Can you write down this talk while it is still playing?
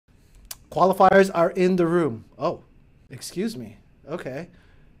Qualifiers are in the room. Oh, excuse me. Okay.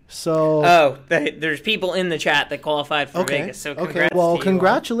 So. Oh, there's people in the chat that qualified for Vegas. So congrats well, to you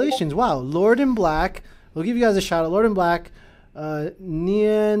congratulations. Wow. Lord in Black. We'll give you guys a shout out. Lord in Black.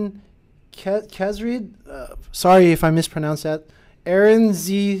 Nian Kezrid. Sorry if I mispronounced that. Aaron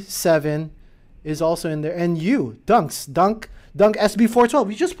Z7 is also in there. And you, Dunk SB412.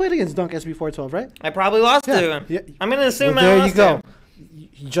 You just played against Dunk SB412, right? I probably lost to him. Yeah. I'm going to assume I lost to him.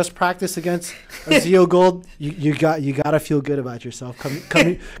 You just practiced against Zeo Gold. You gotta feel good about yourself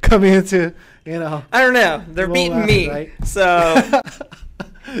coming into, you know. I don't know. They're beating me, right? So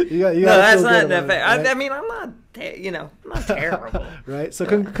no, that's not that bad. I mean, I'm not terrible. Right. So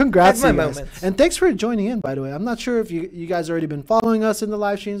congrats to you guys. And thanks for joining in, by the way. I'm not sure if you guys already been following us in the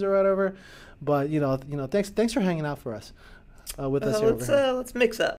live streams or whatever, but thanks for hanging out for us with us here. Let's mix up.